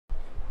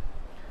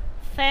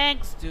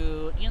thanks,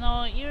 dude. You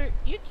know, you're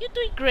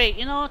doing great.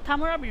 You know,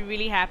 Tamura will be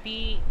really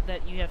happy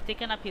that you have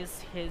taken up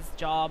his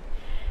job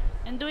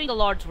and doing the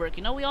Lord's work.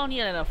 You know, we all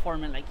need a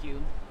foreman like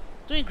you.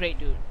 Doing great,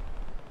 dude.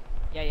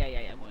 Yeah.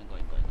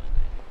 Going.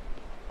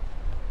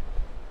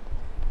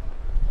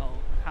 Oh,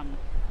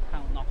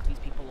 can't knock these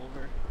people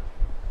over.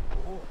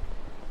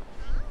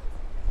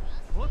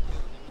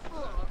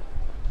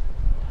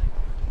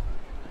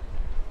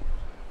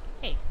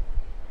 Hey,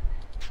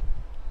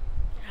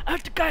 I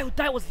heard the guy who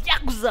died was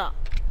Yakuza.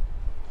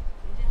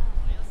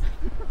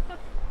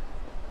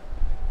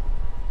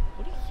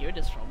 Where do you hear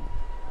this from?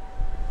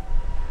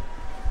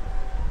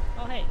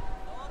 Oh, hey.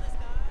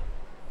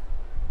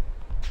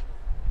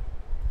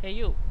 Hey,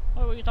 you.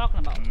 What were you talking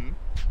about?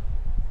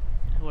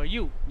 Who are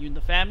you? You in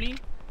the family?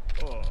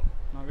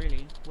 Not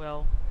really.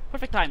 Well,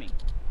 perfect timing.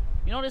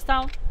 You know this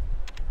town?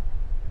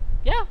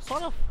 Yeah,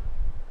 sort of.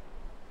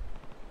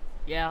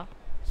 Yeah,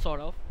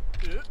 sort of.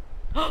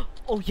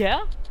 Oh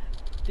yeah?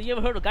 Did you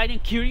ever heard of a guy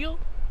named Kiryu?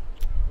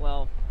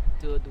 Well,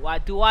 dude,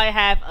 do I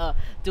have a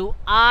do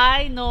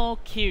I know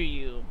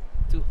Kiryu?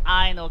 Do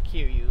I know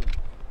Kiryu?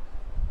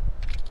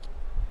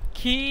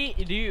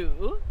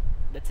 Kiryu?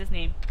 That's his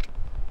name.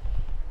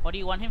 What do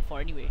you want him for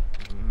anyway?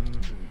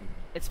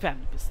 It's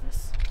family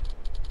business.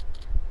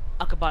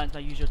 Akabane is my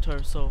usual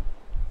term, so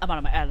I'm out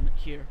of my element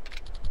here.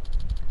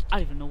 I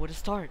don't even know where to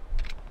start.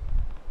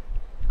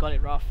 Got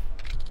it rough.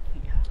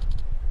 Yeah.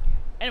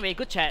 Anyway,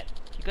 good chat.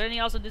 You got anything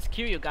else on this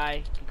Kiryu guy?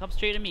 You can come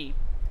straight to me.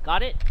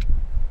 Got it?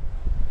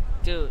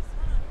 Dude,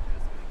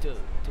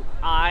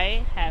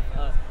 I have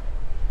a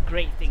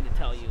great thing to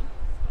tell you.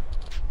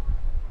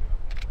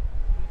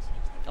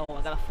 Oh,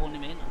 I gotta phone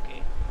him in?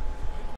 Okay.